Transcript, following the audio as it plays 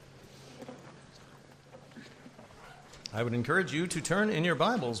I would encourage you to turn in your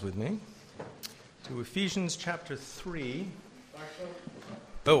Bibles with me to Ephesians chapter 3.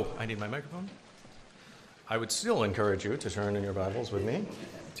 Oh, I need my microphone. I would still encourage you to turn in your Bibles with me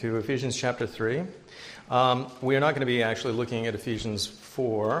to Ephesians chapter 3. We are not going to be actually looking at Ephesians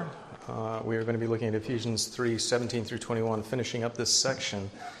 4. We are going to be looking at Ephesians 3, 17 through 21, finishing up this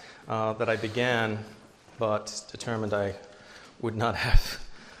section that I began, but determined I would not have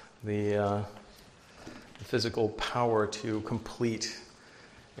the physical power to complete.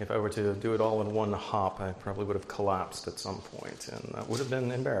 If I were to do it all in one hop, I probably would have collapsed at some point, and that would have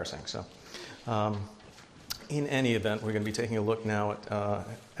been embarrassing. So, in any event, we're going to be taking a look now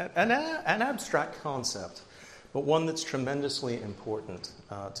at an abstract concept, but one that's tremendously important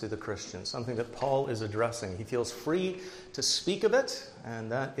to the Christian, something that Paul is addressing. He feels free to speak of it, and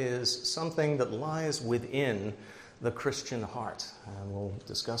that is something that lies within the Christian heart. And we'll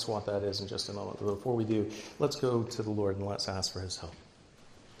discuss what that is in just a moment. But before we do, let's go to the Lord and let's ask for his help.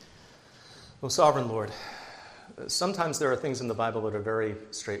 Oh, Sovereign Lord, sometimes there are things in the Bible that are very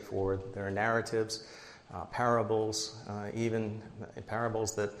straightforward. There are narratives, parables, even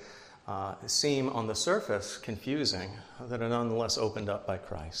parables that seem on the surface confusing, that are nonetheless opened up by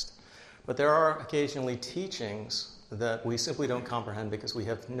Christ. But there are occasionally teachings that we simply don't comprehend because we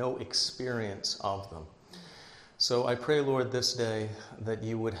have no experience of them. So I pray, Lord, this day that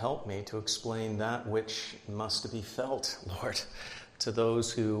you would help me to explain that which must be felt, Lord, to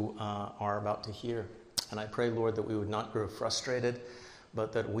those who are about to hear. And I pray, Lord, that we would not grow frustrated,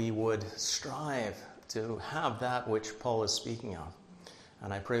 but that we would strive to have that which Paul is speaking of.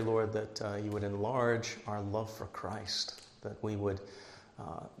 And I pray, Lord, that you would enlarge our love for Christ, that we would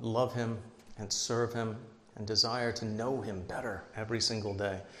love him and serve him and desire to know him better every single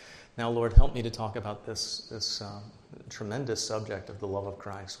day. Now, Lord, help me to talk about this tremendous subject of the love of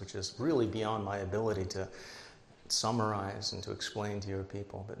Christ, which is really beyond my ability to summarize and to explain to your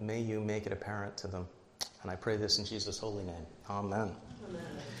people. But may you make it apparent to them. And I pray this in Jesus' holy name. Amen. Amen.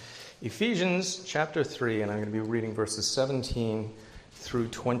 Ephesians chapter 3, and I'm going to be reading verses 17 through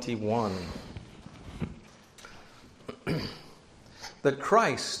 21. That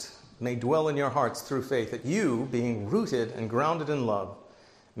Christ may dwell in your hearts through faith, that you, being rooted and grounded in love,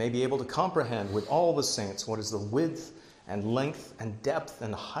 may be able to comprehend with all the saints what is the width and length and depth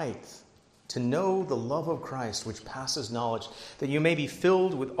and height, to know the love of Christ which passes knowledge, that you may be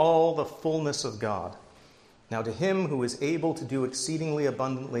filled with all the fullness of God. Now to him who is able to do exceedingly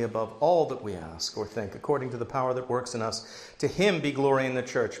abundantly above all that we ask or think, according to the power that works in us, to him be glory in the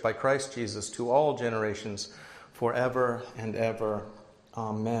church by Christ Jesus to all generations, forever and ever.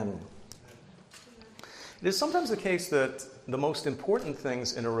 Amen. It is sometimes the case that the most important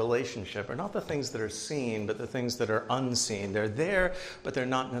things in a relationship are not the things that are seen, but the things that are unseen. They're there, but they're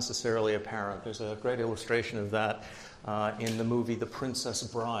not necessarily apparent. There's a great illustration of that in the movie The Princess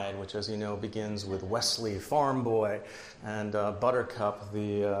Bride, which, as you know, begins with Wesley, farm boy, and Buttercup,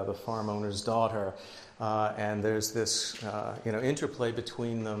 the farm owner's daughter. And there's this interplay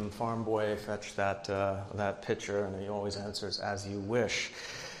between them. Farm boy, fetch that pitcher, and he always answers, "As you wish."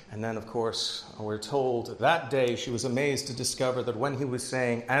 And then, of course, we're told that day she was amazed to discover that when he was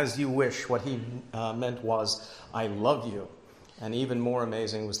saying, "As you wish," what he meant was, "I love you." And even more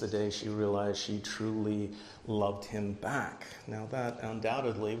amazing was the day she realized she truly loved him back. Now, that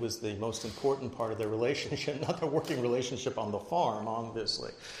undoubtedly was the most important part of their relationship, not their working relationship on the farm,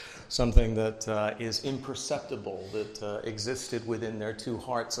 obviously. Something that is imperceptible, that existed within their two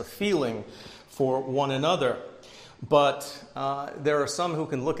hearts, a feeling for one another. But there are some who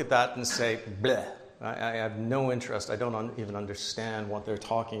can look at that and say, bleh, I have no interest. I don't even understand what they're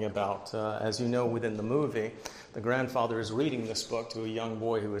talking about. As you know, within the movie, the grandfather is reading this book to a young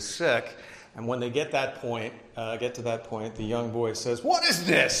boy who is sick. And when they get to that point, the young boy says, "What is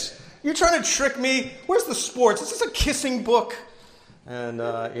this? You're trying to trick me? Where's the sports? Is this a kissing book?" And,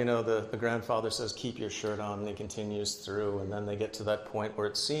 the grandfather says, "Keep your shirt on," and he continues through. And then they get to that point where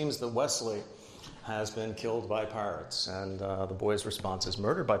it seems that Wesley has been killed by pirates, and the boy's response is,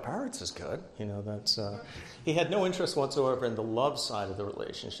 "Murdered by pirates is good." He had no interest whatsoever in the love side of the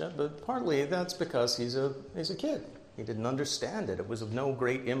relationship, but partly that's because he's a kid. He didn't understand it. It was of no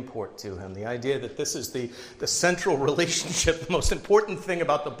great import to him. The idea that this is the central relationship, the most important thing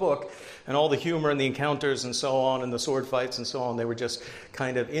about the book, and all the humor and the encounters and so on, and the sword fights and so on, they were just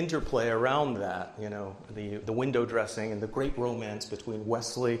kind of interplay around that, the window dressing and the great romance between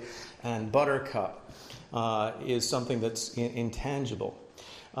Wesley and Buttercup is something that's intangible.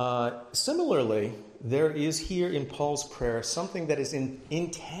 Similarly, there is here in Paul's prayer something that is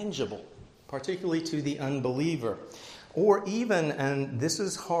intangible, particularly to the unbeliever. Or even, and this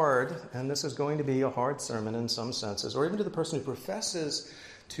is hard, and this is going to be a hard sermon in some senses, or even to the person who professes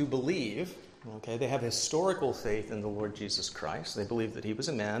to believe, okay, they have historical faith in the Lord Jesus Christ. They believe that he was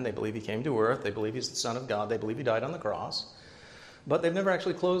a man. They believe he came to earth. They believe he's the Son of God. They believe he died on the cross. But they've never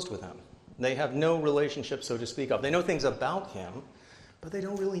actually closed with him. They have no relationship, so to speak, of. They know things about him, but they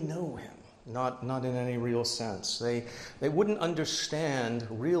don't really know him. Not in any real sense. They wouldn't understand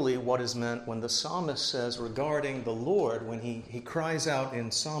really what is meant when the psalmist says regarding the Lord, when he cries out in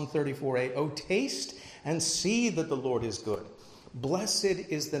Psalm 34:8, "Oh, taste and see that the Lord is good. Blessed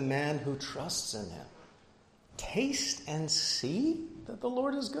is the man who trusts in him." Taste and see that the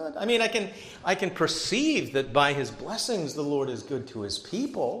Lord is good? I mean, I can perceive that by his blessings the Lord is good to his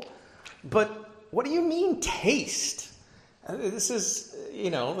people, but what do you mean taste? This is,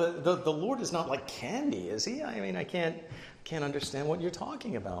 the Lord is not like candy, is he? I mean, I can't understand what you're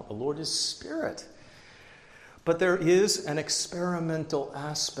talking about. The Lord is spirit. But there is an experimental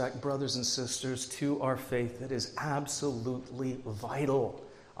aspect, brothers and sisters, to our faith that is absolutely vital,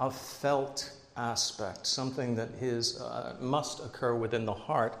 a felt aspect, something that must occur within the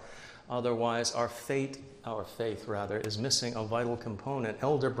heart. Otherwise, our faith is missing a vital component.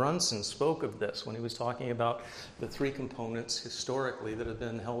 Elder Brunson spoke of this when he was talking about the three components historically that have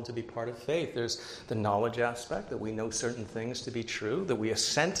been held to be part of faith. There's the knowledge aspect, that we know certain things to be true, that we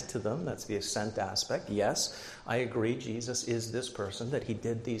assent to them. That's the assent aspect. Yes, I agree, Jesus is this person, that he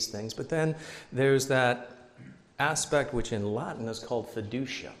did these things. But then there's that aspect which in Latin is called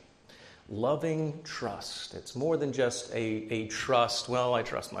fiducia. Loving trust. It's more than just a trust, well, I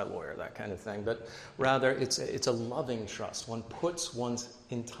trust my lawyer, that kind of thing, but rather it's a loving trust. One puts one's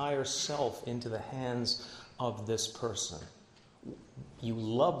entire self into the hands of this person. You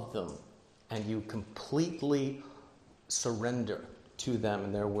love them and you completely surrender to them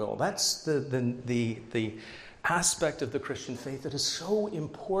and their will. That's the aspect of the Christian faith that is so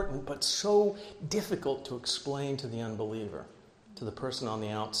important but so difficult to explain to the unbeliever, to the person on the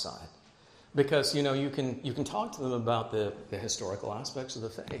outside. Because, you can talk to them about the historical aspects of the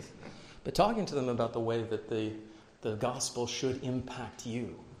faith, but talking to them about the way that the gospel should impact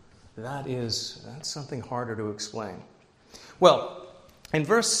you, that's something harder to explain. Well, in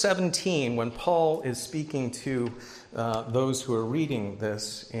verse 17, when Paul is speaking to those who are reading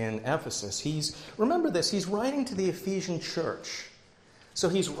this in Ephesus, remember this, he's writing to the Ephesian church. So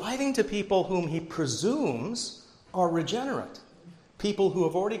he's writing to people whom he presumes are regenerate. People who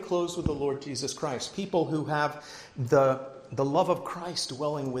have already closed with the Lord Jesus Christ. People who have the love of Christ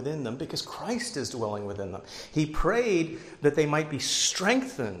dwelling within them because Christ is dwelling within them. He prayed that they might be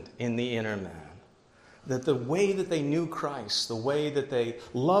strengthened in the inner man. That the way that they knew Christ, the way that they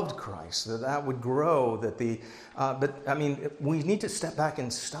loved Christ, that would grow. We need to step back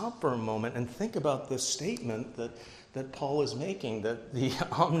and stop for a moment and think about this statement that Paul is making, that the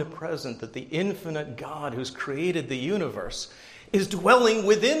omnipresent, that the infinite God who's created the universe is dwelling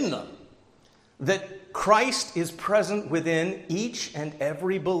within them. That Christ is present within each and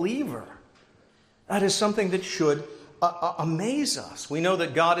every believer. That is something that should amaze us. We know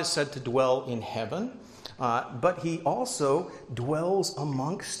that God is said to dwell in heaven, but he also dwells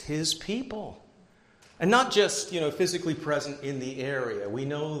amongst his people. And not just, physically present in the area. We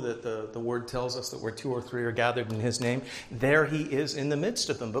know that the word tells us that where two or three are gathered in his name, there he is in the midst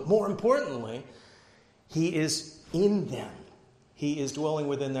of them. But more importantly, he is in them. He is dwelling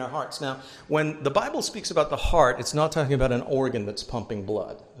within their hearts. Now, when the Bible speaks about the heart, it's not talking about an organ that's pumping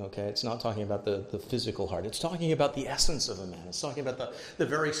blood. Okay, it's not talking about the physical heart. It's talking about the essence of a man. It's talking about the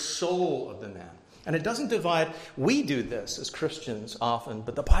very soul of the man. And it doesn't divide. We do this as Christians often,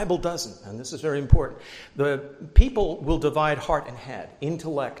 but the Bible doesn't. And this is very important. The people will divide heart and head,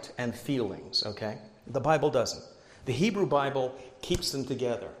 intellect and feelings. Okay, the Bible doesn't. The Hebrew Bible keeps them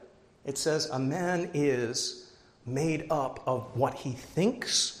together. It says a man is made up of what he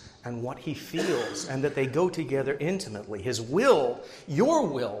thinks and what he feels, and that they go together intimately. His will, your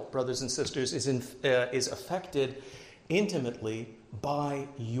will, brothers and sisters, is affected intimately by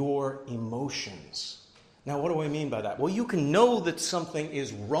your emotions. Now, what do I mean by that? Well, you can know that something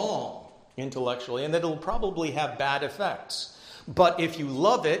is wrong intellectually and that it'll probably have bad effects. But if you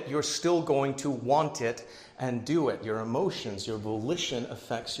love it, you're still going to want it and do it. Your emotions, your volition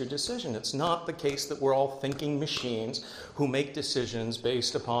affects your decision. It's not the case that we're all thinking machines who make decisions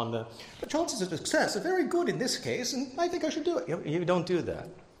based upon the chances of success are very good in this case, and I think I should do it. You don't do that.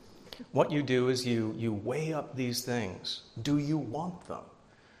 What you do is you weigh up these things. Do you want them?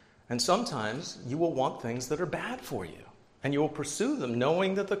 And sometimes you will want things that are bad for you, and you will pursue them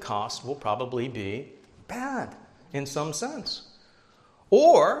knowing that the cost will probably be bad in some sense.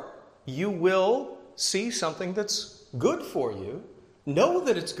 Or you will see something that's good for you, know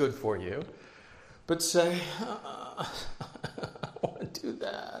that it's good for you, but say, I want to do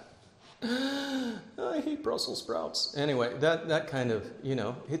that. I hate Brussels sprouts. Anyway, that kind of,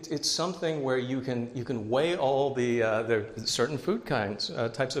 it's something where you can weigh all there are certain food types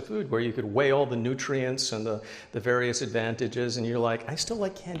of food where you could weigh all the nutrients and the various advantages, and you're like, I still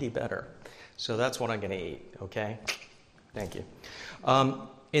like candy better. So that's what I'm going to eat, okay? Thank you.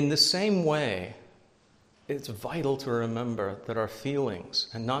 In the same way, it's vital to remember that our feelings,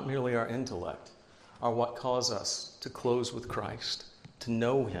 and not merely our intellect, are what cause us to close with Christ, to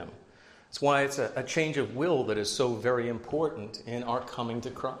know Him. That's why it's a change of will that is so very important in our coming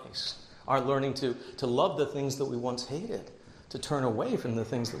to Christ. Our learning to love the things that we once hated, to turn away from the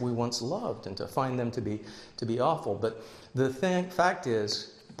things that we once loved, and to find them to be awful. But the fact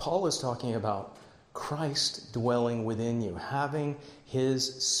is, Paul is talking about Christ dwelling within you, having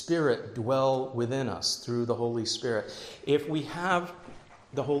His Spirit dwell within us through the Holy Spirit. If we have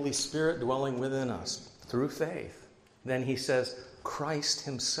the Holy Spirit dwelling within us through faith, then he says Christ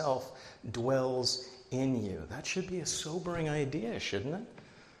Himself dwells in you. That should be a sobering idea, shouldn't it?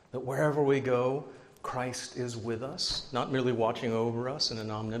 That wherever we go, Christ is with us, not merely watching over us in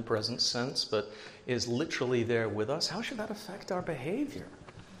an omnipresent sense, but is literally there with us. How should that affect our behavior?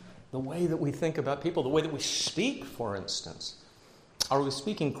 The way that we think about people, the way that we speak, for instance. Are we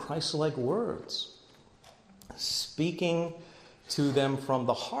speaking Christ-like words? Speaking to them from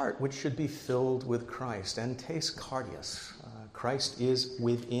the heart, which should be filled with Christ. Entes cardias. Christ is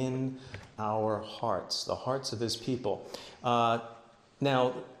within our hearts, the hearts of His people.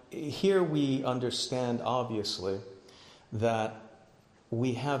 Now, here we understand, obviously, that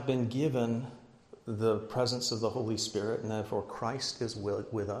we have been given the presence of the Holy Spirit, and therefore Christ is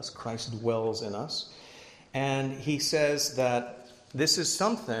with us. Christ dwells in us. And he says that this is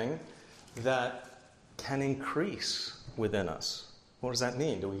something that can increase within us. What does that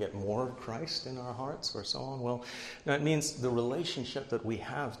mean? Do we get more of Christ in our hearts or so on? Well, no, it means the relationship that we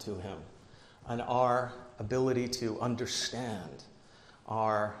have to Him and our ability to understand,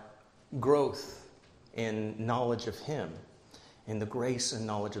 our growth in knowledge of Him, in the grace and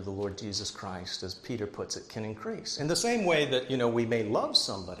knowledge of the Lord Jesus Christ, as Peter puts it, can increase. In the same way that, we may love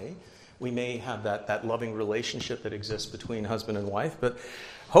somebody, we may have that loving relationship that exists between husband and wife, but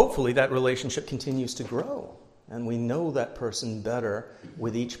hopefully that relationship continues to grow. And we know that person better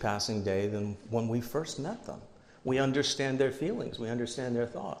with each passing day than when we first met them. We understand their feelings. We understand their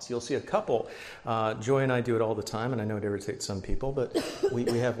thoughts. You'll see a couple. Joy and I do it all the time, and I know it irritates some people, but we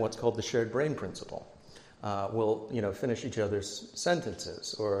have what's called the shared brain principle. We'll, finish each other's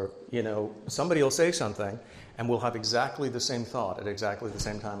sentences, or, somebody will say something, and we'll have exactly the same thought at exactly the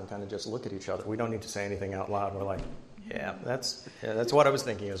same time and kind of just look at each other. We don't need to say anything out loud. We're like, that's what I was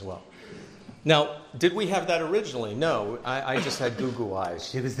thinking as well. Now, did we have that originally? No, I just had goo-goo eyes.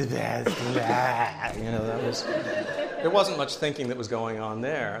 She was the best. There wasn't much thinking that was going on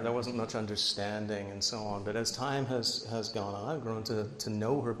there. There wasn't much understanding and so on. But as time has gone on, I've grown to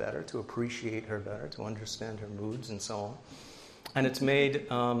know her better, to appreciate her better, to understand her moods and so on. And it's made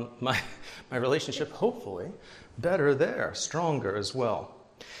my relationship, hopefully, better there, stronger as well.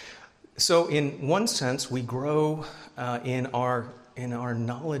 So in one sense, we grow in our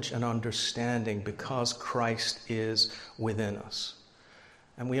knowledge and understanding because Christ is within us.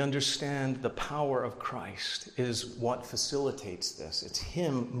 And we understand the power of Christ is what facilitates this. It's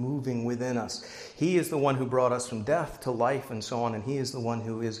Him moving within us. He is the one who brought us from death to life and so on, and He is the one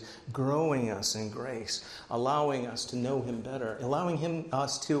who is growing us in grace, allowing us to know Him better, allowing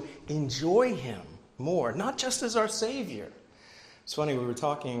us to enjoy Him more, not just as our Savior. It's funny, we were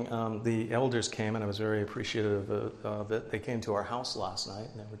talking, the elders came, and I was very appreciative of it. They came to our house last night,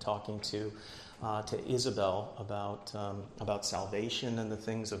 and they were talking to Isabel about salvation and the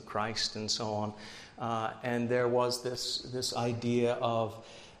things of Christ and so on. And there was this idea of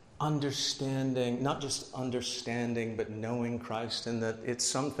understanding, not just understanding, but knowing Christ, and that it's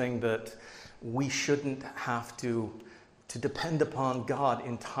something that we shouldn't have to depend upon God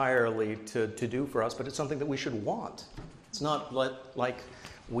entirely to do for us, but it's something that we should want. It's not like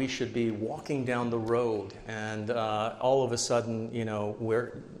we should be walking down the road and all of a sudden,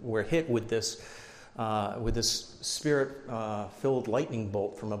 we're hit with this spirit-filled lightning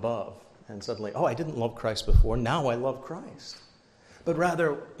bolt from above, and suddenly, I didn't love Christ before. Now I love Christ. But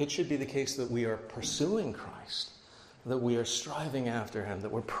rather, it should be the case that we are pursuing Christ, that we are striving after Him, that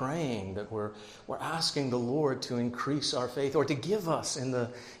we're praying, that we're asking the Lord to increase our faith, or to give us in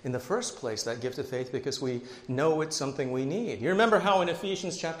the first place that gift of faith, because we know it's something we need. You remember how in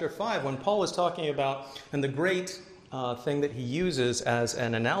Ephesians chapter 5, when Paul is talking about, and the great thing that he uses as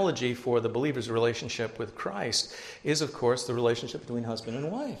an analogy for the believer's relationship with Christ is, of course, the relationship between husband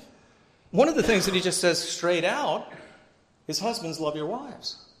and wife. One of the things that he just says straight out is, husbands, love your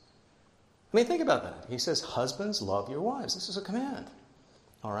wives. I mean, think about that. He says, husbands, love your wives. This is a command.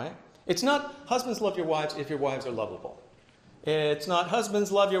 All right? It's not, husbands, love your wives if your wives are lovable. It's not,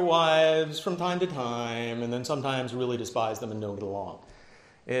 husbands, love your wives from time to time and then sometimes really despise them and don't get along.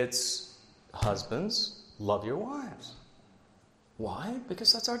 It's, husbands, love your wives. Why?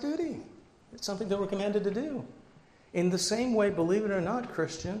 Because that's our duty. It's something that we're commanded to do. In the same way, believe it or not,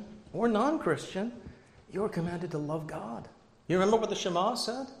 Christian or non-Christian, you're commanded to love God. You remember what the Shema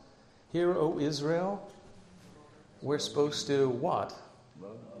said? Hear, O Israel, we're supposed to what?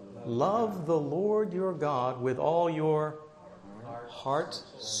 Love the Lord your God with all your heart,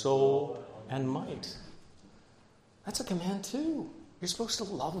 soul, and might. That's a command too. You're supposed to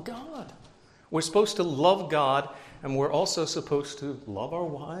love God. We're supposed to love God, and we're also supposed to love our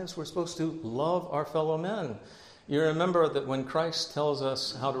wives. We're supposed to love our fellow men. You remember that when Christ tells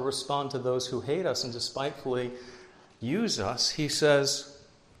us how to respond to those who hate us and despitefully use us, he says,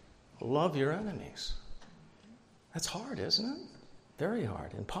 love your enemies. That's hard, isn't it? Very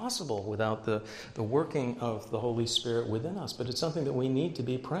hard. Impossible without the working of the Holy Spirit within us. But it's something that we need to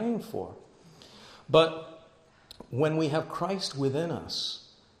be praying for. But when we have Christ within us,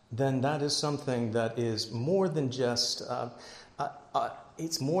 then that is something that is more than just,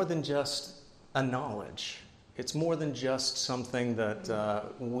 it's more than just a knowledge. It's more than just something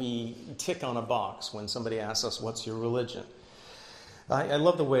that we tick on a box when somebody asks us, what's your religion? I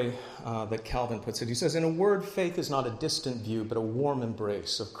love the way that Calvin puts it. He says, in a word, faith is not a distant view, but a warm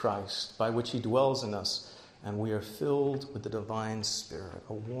embrace of Christ, by which he dwells in us, and we are filled with the divine Spirit,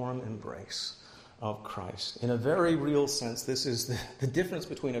 a warm embrace of Christ. In a very real sense, this is the difference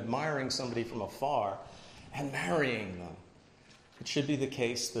between admiring somebody from afar and marrying them. It should be the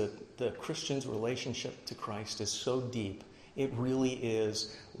case that the Christian's relationship to Christ is so deep, it really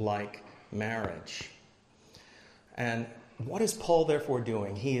is like marriage. And what is Paul therefore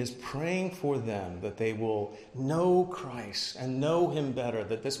doing? He is praying for them that they will know Christ and know him better,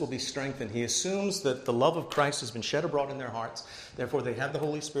 that this will be strengthened. He assumes that the love of Christ has been shed abroad in their hearts. Therefore, they have the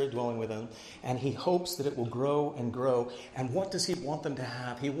Holy Spirit dwelling with them. And he hopes that it will grow and grow. And what does he want them to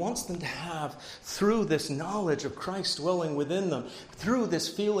have? He wants them to have, through this knowledge of Christ dwelling within them, through this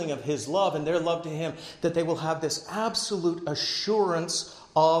feeling of his love and their love to him, that they will have this absolute assurance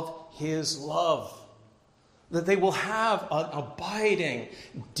of his love. That they will have an abiding,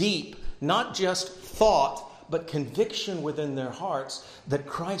 deep, not just thought, but conviction within their hearts that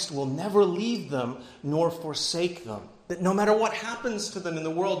Christ will never leave them nor forsake them. That no matter what happens to them in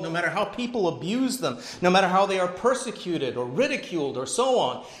the world, no matter how people abuse them, no matter how they are persecuted or ridiculed or so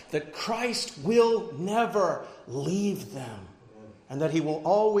on, that Christ will never leave them. And that he will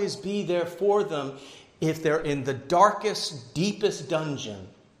always be there for them if they're in the darkest, deepest dungeon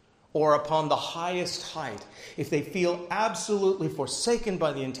or upon the highest height, if they feel absolutely forsaken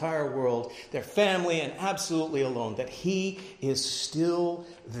by the entire world, their family, and absolutely alone, that he is still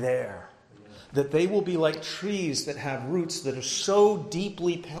there. That they will be like trees that have roots that are so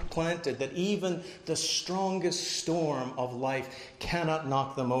deeply planted that even the strongest storm of life cannot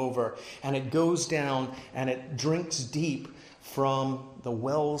knock them over. And it goes down and it drinks deep from the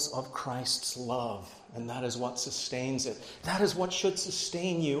wells of Christ's love. And that is what sustains it. That is what should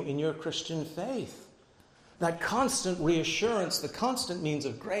sustain you in your Christian faith. That constant reassurance, the constant means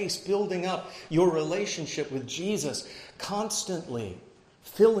of grace, building up your relationship with Jesus, constantly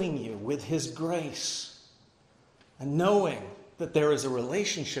filling you with his grace, and knowing that there is a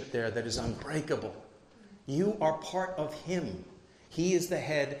relationship there that is unbreakable. You are part of him. He is the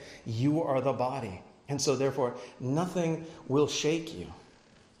head, you are the body. And so therefore, nothing will shake you.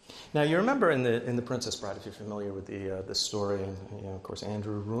 Now, you remember in the Princess Bride, if you're familiar with the story, and of course,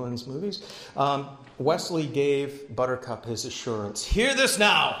 Andrew Ruin's movies, Wesley gave Buttercup his assurance, "Hear this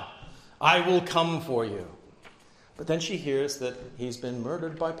now, I will come for you." But then she hears that he's been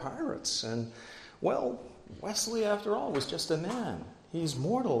murdered by pirates. And, well, Wesley, after all, was just a man. He's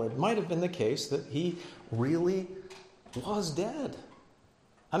mortal. It might have been the case that he really was dead.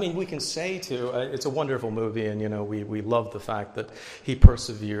 I mean, we can say it's a wonderful movie, and, we love the fact that he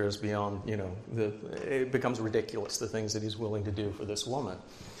perseveres beyond, it becomes ridiculous, the things that he's willing to do for this woman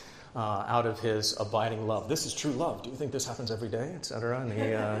out of his abiding love. This is true love. Do you think this happens every day, etc.?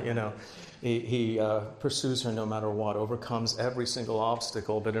 And he pursues her no matter what, overcomes every single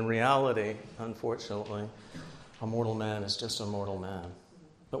obstacle. But in reality, unfortunately, a mortal man is just a mortal man.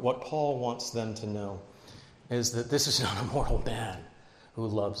 But what Paul wants them to know is that this is not a mortal man who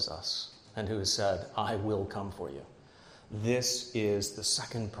loves us and who has said, "I will come for you." This is the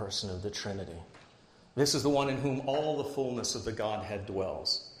second person of the Trinity. This is the one in whom all the fullness of the Godhead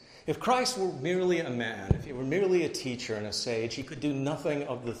dwells. If Christ were merely a man, if he were merely a teacher and a sage, he could do nothing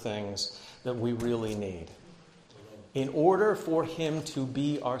of the things that we really need. In order for him to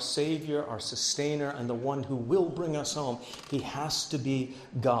be our Savior, our sustainer, and the one who will bring us home, he has to be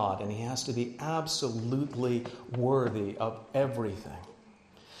God, and he has to be absolutely worthy of everything.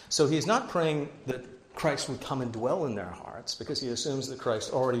 So he's not praying that Christ would come and dwell in their hearts, because he assumes that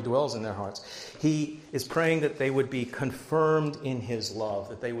Christ already dwells in their hearts. He is praying that they would be confirmed in his love,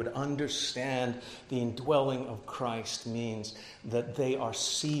 that they would understand the indwelling of Christ means that they are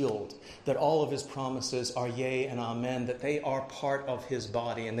sealed, that all of his promises are yea and amen, that they are part of his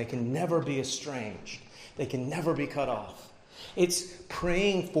body, and they can never be estranged. They can never be cut off. It's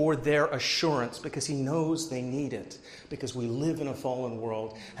praying for their assurance because he knows they need it, because we live in a fallen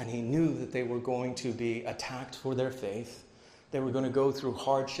world, and he knew that they were going to be attacked for their faith. They were going to go through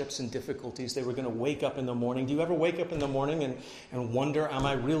hardships and difficulties. They were going to wake up in the morning. Do you ever wake up in the morning and wonder, am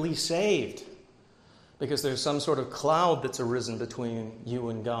I really saved? Because there's some sort of cloud that's arisen between you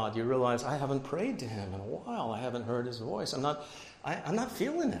and God. You realize, I haven't prayed to him in a while. I haven't heard his voice. I'm not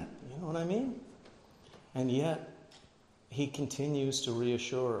feeling it. You know what I mean? And yet, he continues to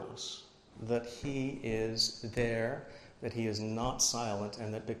reassure us that he is there, that he is not silent,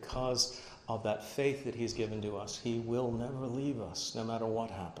 and that because of that faith that he's given to us, he will never leave us, no matter what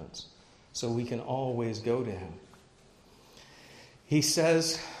happens. So we can always go to him. He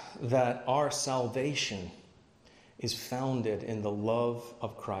says that our salvation is founded in the love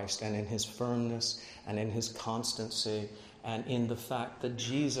of Christ and in his firmness and in his constancy and in the fact that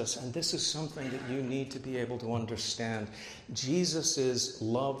Jesus, and this is something that you need to be able to understand, Jesus'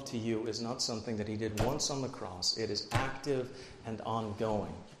 love to you is not something that he did once on the cross. It is active and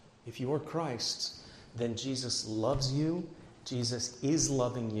ongoing. If you are Christ's, then Jesus loves you. Jesus is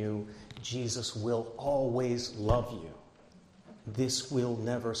loving you. Jesus will always love you. This will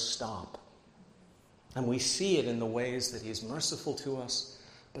never stop. And we see it in the ways that he's merciful to us,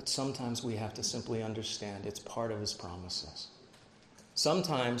 but sometimes we have to simply understand it's part of his promises.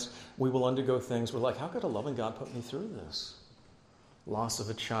 Sometimes we will undergo things we're like, how could a loving God put me through this? Loss of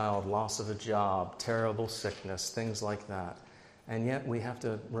a child, loss of a job, terrible sickness, things like that. And yet we have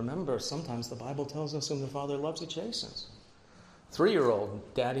to remember sometimes the Bible tells us whom the Father loves, he chastens.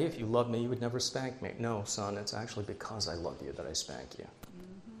 3-year-old, Daddy, if you loved me, you would never spank me. No, son, it's actually because I love you that I spank you.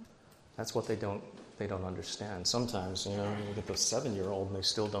 That's what they don't understand. Sometimes, you look at the 7-year-old and they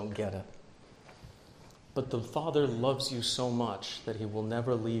still don't get it. But the Father loves you so much that he will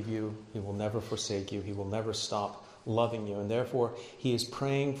never leave you, he will never forsake you, he will never stop loving you. And therefore, he is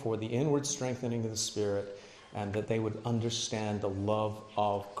praying for the inward strengthening of the Spirit and that they would understand the love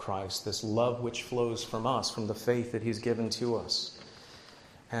of Christ, this love which flows from us, from the faith that he's given to us.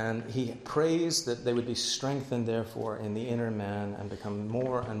 And he prays that they would be strengthened, therefore, in the inner man and become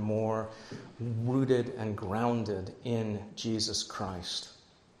more and more rooted and grounded in Jesus Christ.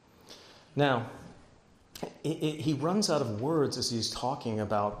 Now, he runs out of words as he's talking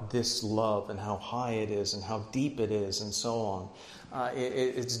about this love and how high it is and how deep it is and so on.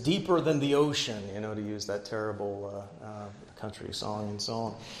 It's deeper than the ocean, to use that terrible country song and so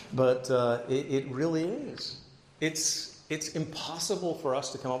on. But it really is. It's impossible for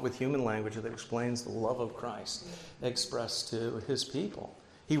us to come up with human language that explains the love of Christ expressed to his people.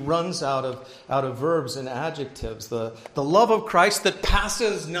 He runs out of verbs and adjectives. The love of Christ that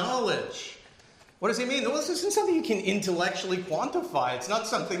passes knowledge. What does he mean? Well, this isn't something you can intellectually quantify. It's not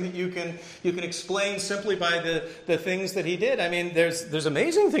something that you can explain simply by the things that he did. I mean, there's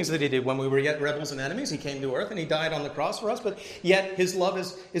amazing things that he did when we were yet rebels and enemies. He came to earth and he died on the cross for us, but yet his love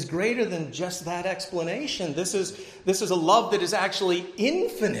is greater than just that explanation. This is a love that is actually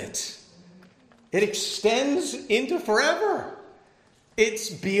infinite. It extends into forever. It's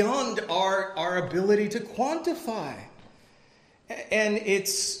beyond our ability to quantify. And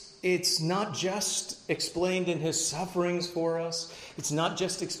it's not just explained in his sufferings for us. It's not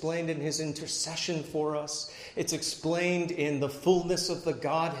just explained in his intercession for us. It's explained in the fullness of the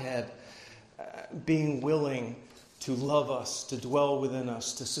Godhead being willing to love us, to dwell within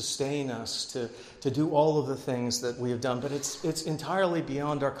us, to sustain us, to do all of the things that we have done. But it's entirely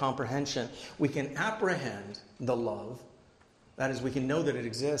beyond our comprehension. We can apprehend the love. That is, we can know that it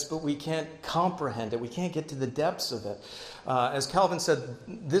exists, but we can't comprehend it. We can't get to the depths of it. As Calvin said,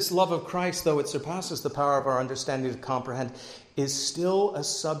 this love of Christ, though it surpasses the power of our understanding to comprehend, is still a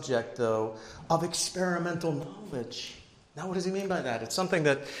subject, though, of experimental knowledge. Now, what does he mean by that? It's something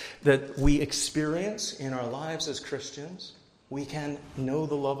that we experience in our lives as Christians. We can know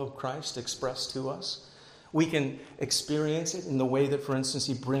the love of Christ expressed to us. We can experience it in the way that, for instance,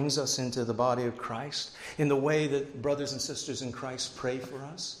 he brings us into the body of Christ, in the way that brothers and sisters in Christ pray for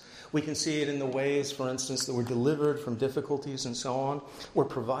us. We can see it in the ways, for instance, that we're delivered from difficulties and so on. We're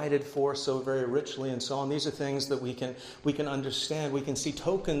provided for so very richly and so on. These are things that we can understand. We can see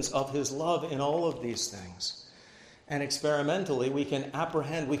tokens of his love in all of these things. And experimentally, we can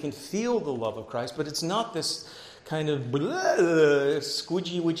apprehend, we can feel the love of Christ, but it's not this kind of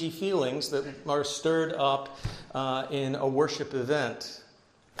squidgy-widgy feelings that are stirred up in a worship event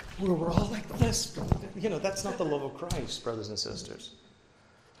where we're all like this. That's not the love of Christ, brothers and sisters.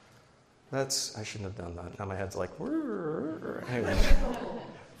 I shouldn't have done that. Now my head's like, anyway,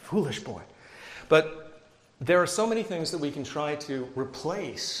 foolish boy. But there are so many things that we can try to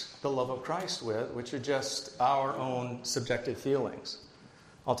replace the love of Christ with, which are just our own subjective feelings.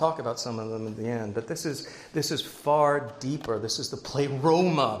 I'll talk about some of them at the end, but this is far deeper. This is the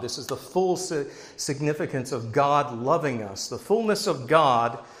pleroma. This is the full significance of God loving us. The fullness of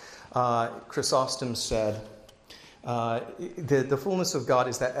God, Chrysostom said, the fullness of God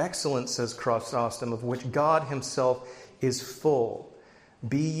is that excellence, says Chrysostom, of which God himself is full.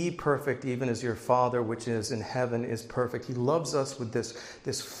 Be ye perfect, even as your Father which is in heaven is perfect. He loves us with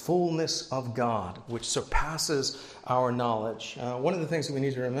this fullness of God, which surpasses our knowledge. One of the things that we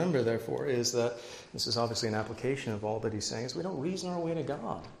need to remember, therefore, is that, this is obviously an application of all that he's saying, is we don't reason our way to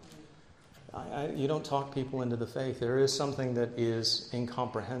God. You don't talk people into the faith. There is something that is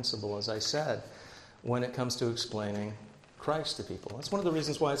incomprehensible, as I said, when it comes to explaining Christ to people. That's one of the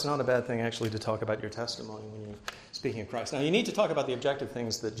reasons why it's not a bad thing, actually, to talk about your testimony when you're speaking of Christ. Now, you need to talk about the objective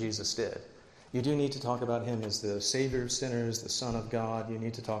things that Jesus did. You do need to talk about him as the Savior of sinners, the Son of God. You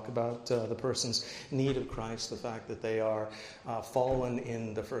need to talk about the person's need of Christ, the fact that they are fallen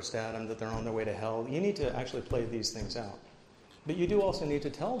in the first Adam, that they're on their way to hell. You need to actually play these things out. But you do also need to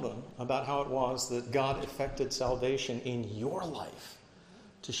tell them about how it was that God effected salvation in your life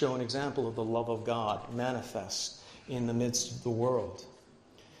to show an example of the love of God manifest in the midst of the world.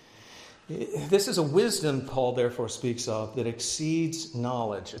 This is a wisdom, Paul therefore speaks of, that exceeds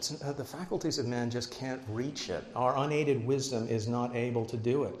knowledge. The faculties of man just can't reach it. Our unaided wisdom is not able to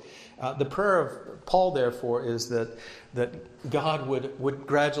do it. The prayer of Paul, therefore, is that God would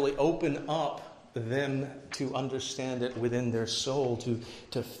gradually open up them to understand it within their soul,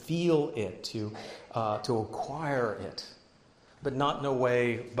 to feel it, to acquire it. But not in a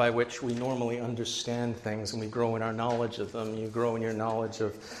way by which we normally understand things and we grow in our knowledge of them. You grow in your knowledge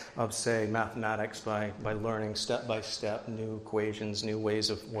of say, mathematics by learning step by step new equations, new ways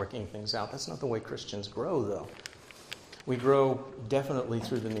of working things out. That's not the way Christians grow, though. We grow definitely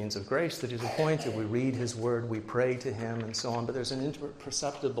through the means of grace that he's appointed. We read his word, we pray to him, and so on. But there's an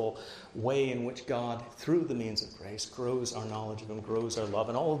imperceptible way in which God, through the means of grace, grows our knowledge of him, grows our love.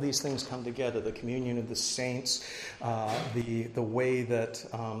 And all of these things come together. The communion of the saints, the way that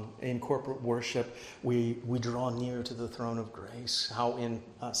in corporate worship we draw near to the throne of grace. How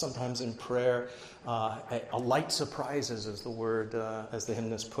sometimes in prayer, a light surprises, as the word, as the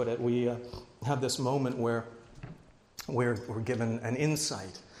hymnist put it. We have this moment where we're given an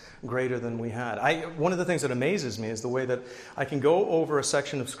insight greater than we had. One of the things that amazes me is the way that I can go over a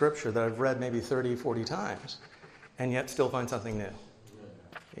section of Scripture that I've read maybe 30, 40 times and yet still find something new.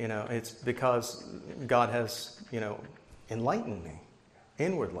 It's because God has, enlightened me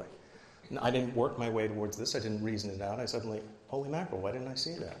inwardly. I didn't work my way towards this. I didn't reason it out. I suddenly, holy mackerel, why didn't I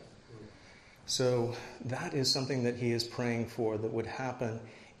see that? So that is something that he is praying for that would happen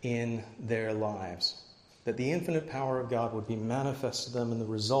in their lives. That the infinite power of God would be manifest to them, and the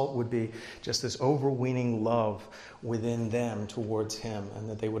result would be just this overweening love within them towards him, and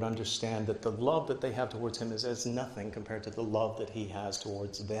that they would understand that the love that they have towards him is as nothing compared to the love that he has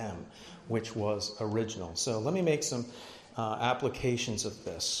towards them, which was original. So let me make some applications of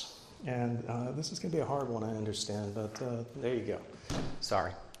this. And this is going to be a hard one, I understand, but there you go.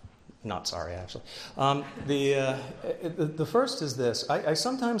 Sorry. Not sorry, actually. The first is this. I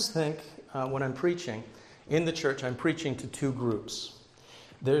sometimes think when I'm preaching in the church, I'm preaching to two groups.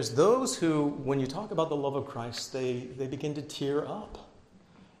 There's those who, when you talk about the love of Christ, they begin to tear up.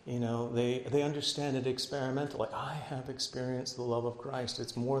 They understand it experimentally. I have experienced the love of Christ.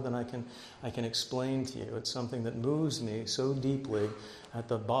 It's more than I can explain to you. It's something that moves me so deeply at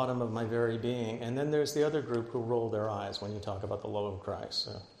the bottom of my very being. And then there's the other group who roll their eyes when you talk about the love of Christ.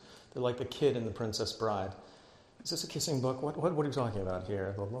 They're like the kid in The Princess Bride. Is this a kissing book? What are you talking about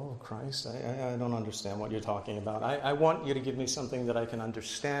here? The love of Christ? I don't understand what you're talking about. I want you to give me something that I can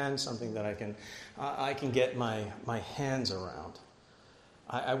understand, something that I can get my hands around.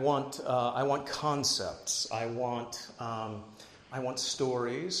 I want concepts. I want I want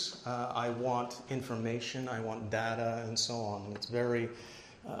stories. I want information. I want data, and so on. And it's very,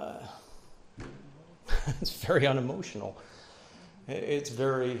 it's very unemotional. It's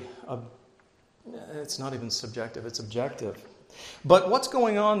very, it's not even subjective. It's objective. But what's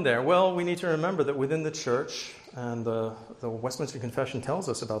going on there? Well, we need to remember that within the church, and the Westminster Confession tells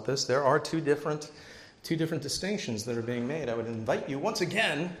us about this, there are two different distinctions that are being made. I would invite you once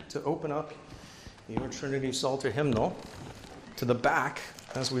again to open up your Trinity Psalter hymnal to the back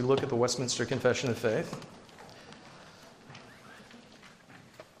as we look at the Westminster Confession of Faith.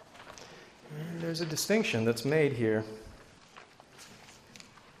 And there's a distinction that's made here.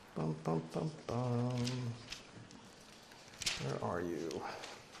 Bum, bum, bum, bum. Where are you?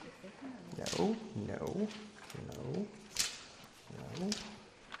 No.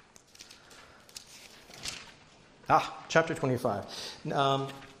 Chapter 25.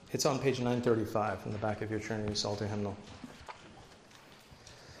 It's on page 935 in the back of your Trinity Psalter hymnal.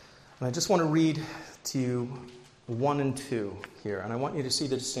 And I just want to read to you 1 and 2 here, and I want you to see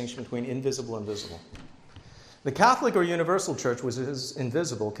the distinction between invisible and visible. The Catholic or universal church, which is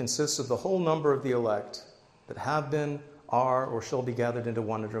invisible, consists of the whole number of the elect that have been, are, or shall be gathered into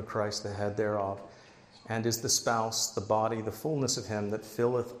one under Christ, the head thereof, and is the spouse, the body, the fullness of him that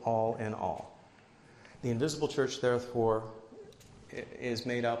filleth all in all. The invisible church, therefore, is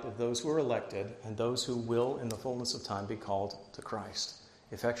made up of those who are elected and those who will, in the fullness of time, be called to Christ,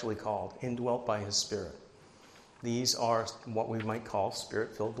 effectually called, indwelt by his Spirit. These are what we might call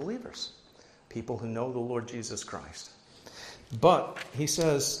Spirit-filled believers, people who know the Lord Jesus Christ. But he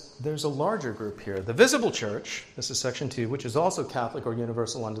says there's a larger group here. The visible church, this is section 2, which is also Catholic or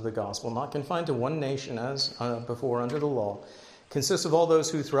universal under the gospel, not confined to one nation as before under the law, consists of all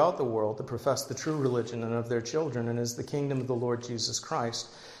those who throughout the world that profess the true religion and of their children, and is the kingdom of the Lord Jesus Christ,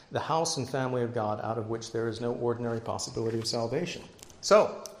 the house and family of God, out of which there is no ordinary possibility of salvation.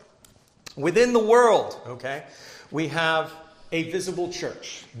 So, within the world, we have a visible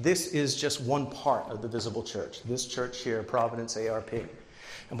church. This is just one part of the visible church. This church here, Providence ARP.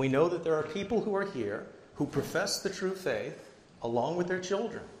 And we know that there are people who are here who profess the true faith along with their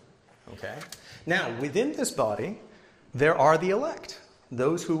children. Now, within this body, there are the elect,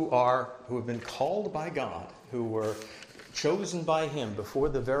 those who have been called by God, who were chosen by him before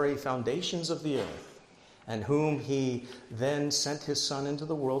the very foundations of the earth, and whom he then sent his Son into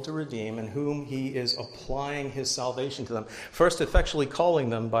the world to redeem, and whom he is applying his salvation to them. First, effectually calling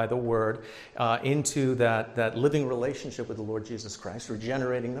them by the word into that living relationship with the Lord Jesus Christ,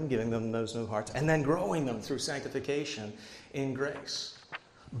 regenerating them, giving them those new hearts, and then growing them through sanctification in grace.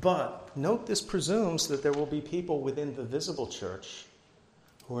 But note, this presumes that there will be people within the visible church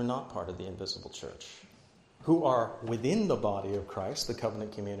who are not part of the invisible church, who are within the body of Christ, the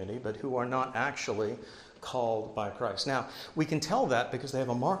covenant community, but who are not actually called by Christ. Now, we can tell that because they have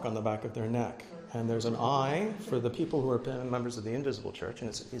a mark on the back of their neck. And there's an eye for the people who are members of the invisible church, and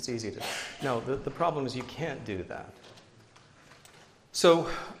it's easy to... No, the problem is you can't do that. So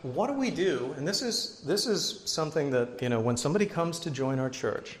what do we do? And this is something that, when somebody comes to join our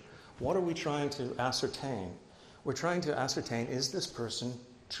church, what are we trying to ascertain? We're trying to ascertain, is this person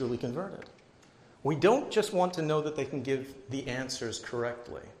truly converted? We don't just want to know that they can give the answers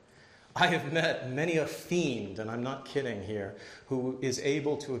correctly. I have met many a fiend, and I'm not kidding here, who is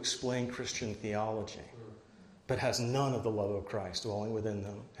able to explain Christian theology, but has none of the love of Christ dwelling within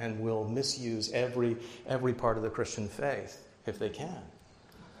them, and will misuse every part of the Christian faith if they can.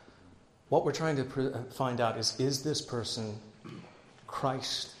 What we're trying to find out is this person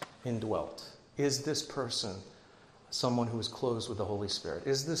Christ indwelt? Is this person someone who is clothed with the Holy Spirit?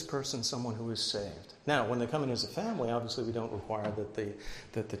 Is this person someone who is saved? Now, when they come in as a family, obviously we don't require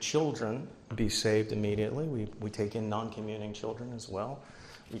that the children be saved immediately. We take in non-communing children as well.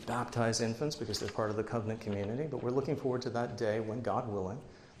 We baptize infants because they're part of the covenant community, but we're looking forward to that day when, God willing,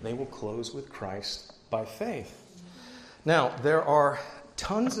 they will close with Christ by faith. Now, there are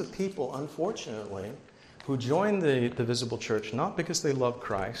tons of people, unfortunately, who join the visible church not because they love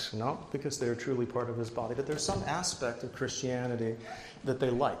Christ, not because they are truly part of his body, but there's some aspect of Christianity that they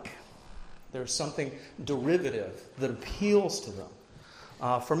like. There's something derivative that appeals to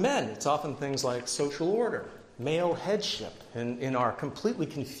them. For men, it's often things like social order, male headship. In our completely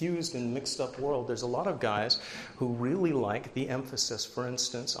confused and mixed up world, there's a lot of guys who really like the emphasis, for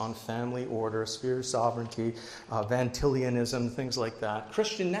instance, on family order, sphere sovereignty, Vantilianism, things like that.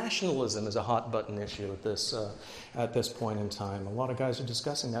 Christian nationalism is a hot button issue at this point in time. A lot of guys are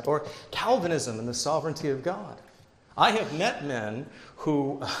discussing that. Or Calvinism and the sovereignty of God. I have met men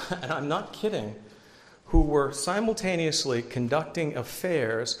who, and I'm not kidding, who were simultaneously conducting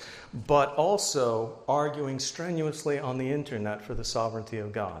affairs, but also arguing strenuously on the internet for the sovereignty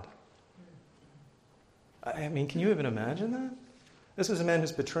of God. I mean, can you even imagine that? This is a man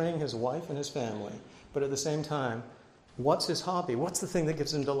who's betraying his wife and his family, but at the same time, what's his hobby? What's the thing that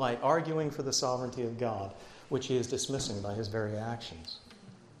gives him delight? Arguing for the sovereignty of God, which he is dismissing by his very actions.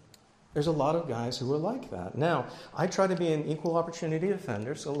 There's a lot of guys who are like that. Now, I try to be an equal opportunity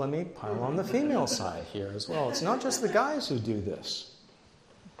offender, so let me pile on the female side here as well. It's not just the guys who do this.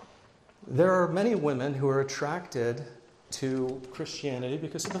 There are many women who are attracted to Christianity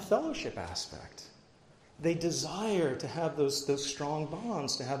because of the fellowship aspect. They desire to have those strong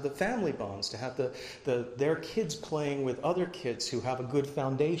bonds, to have the family bonds, to have their kids playing with other kids who have a good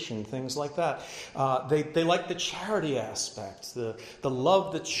foundation, things like that. They like the charity aspect, the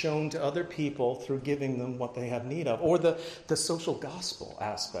love that's shown to other people through giving them what they have need of, or the social gospel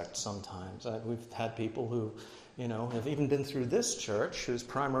aspect sometimes. We've had people who have even been through this church whose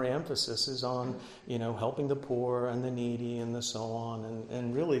primary emphasis is on, helping the poor and the needy and the so on.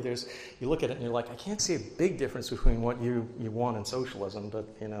 And really you look at it and you're like, I can't see a big difference between what you want in socialism, but,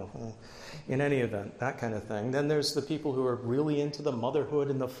 in any event, that kind of thing. Then there's the people who are really into the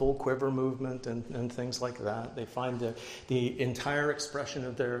motherhood and the full quiver movement and things like that. They find the entire expression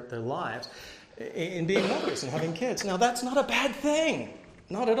of their lives in being mothers and having kids. Now, that's not a bad thing.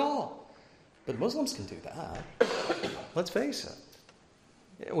 Not at all. But Muslims can do that. Let's face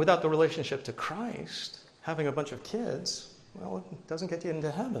it. Without the relationship to Christ, having a bunch of kids, well, it doesn't get you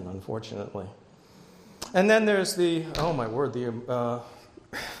into heaven, unfortunately. And then there's the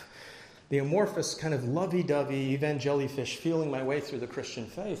amorphous kind of lovey-dovey evangelifish feeling my way through the Christian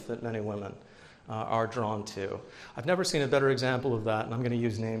faith that many women are drawn to. I've never seen a better example of that, and I'm going to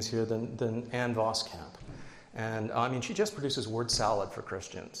use names here, than Ann Voskamp. And she just produces word salad for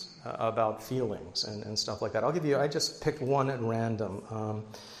Christians about feelings and stuff like that. I just picked one at random.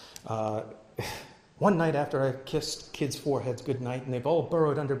 One night after I kissed kids' foreheads goodnight and they've all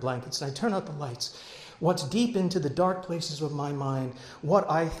burrowed under blankets and I turn out the lights, what's deep into the dark places of my mind, what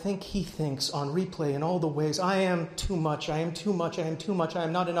I think he thinks on replay in all the ways, I am too much, I am too much, I am too much, I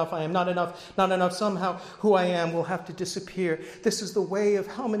am not enough, not enough, somehow who I am will have to disappear. This is the way of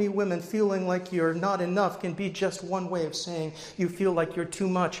how many women feeling like you're not enough can be just one way of saying you feel like you're too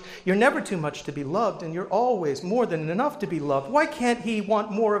much. You're never too much to be loved, and you're always more than enough to be loved. Why can't he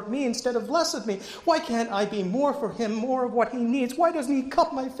want more of me instead of less of me? Why can't I be more for him, more of what he needs? Why doesn't he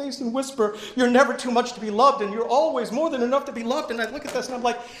cup my face and whisper, you're never too much to be loved, and you're always more than enough to be loved? And I look at this and I'm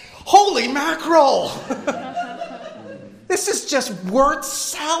like, holy mackerel! This is just word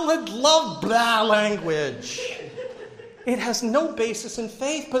salad love blah language. It has no basis in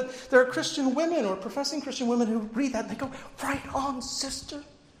faith, but there are Christian women or professing Christian women who read that and they go, right on, sister.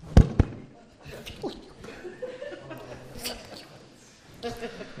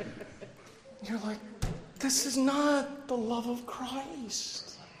 You're like, this is not the love of Christ.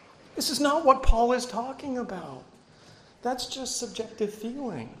 This is not what Paul is talking about. That's just subjective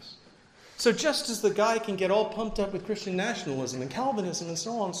feelings. So just as the guy can get all pumped up with Christian nationalism and Calvinism and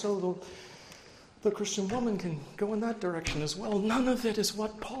so on, so the Christian woman can go in that direction as well. None of it is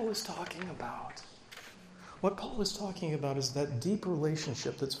what Paul is talking about. What Paul is talking about is that deep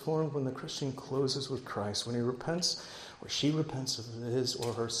relationship that's formed when the Christian closes with Christ, when he repents or she repents of his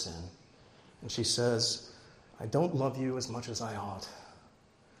or her sin. And she says, I don't love you as much as I ought,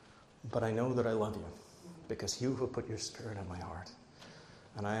 but I know that I love you because you have put your Spirit in my heart.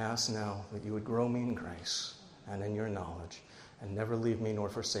 And I ask now that you would grow me in grace and in your knowledge and never leave me nor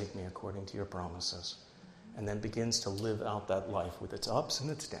forsake me according to your promises. And then begins to live out that life with its ups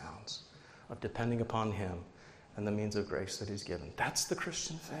and its downs of depending upon him and the means of grace that he's given. That's the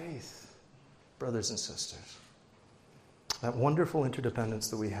Christian faith, brothers and sisters. That wonderful interdependence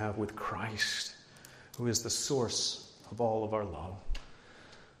that we have with Christ, who is the source of all of our love,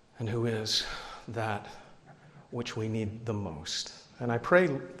 and who is that which we need the most. And I pray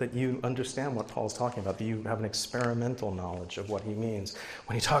that you understand what Paul's talking about, that you have an experimental knowledge of what he means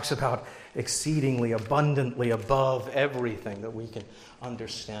when he talks about exceedingly abundantly above everything that we can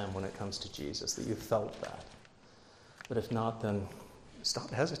understand when it comes to Jesus, that you felt that. But if not, then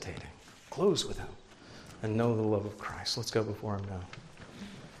stop hesitating. Close with him and know the love of Christ. Let's go before him now.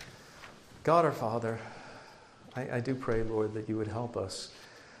 God our Father, I do pray, Lord, that you would help us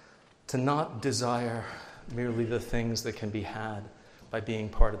to not desire merely the things that can be had by being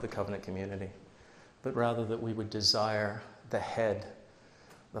part of the covenant community, but rather that we would desire the head,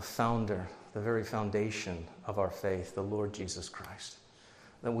 the founder, the very foundation of our faith, the Lord Jesus Christ.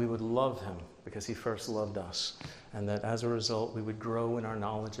 That we would love him because he first loved us, and that as a result we would grow in our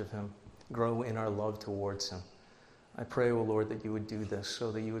knowledge of him, grow in our love towards him. I pray, O Lord, that you would do this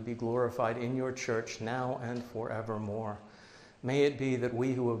so that you would be glorified in your church now and forevermore. May it be that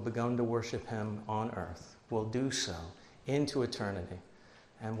we who have begun to worship him on earth will do so into eternity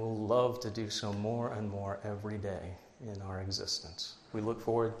and will love to do so more and more every day in our existence. We look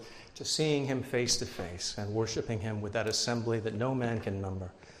forward to seeing him face to face and worshiping him with that assembly that no man can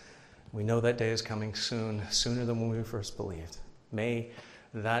number. We know that day is coming soon, sooner than when we first believed. May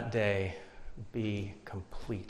that day be complete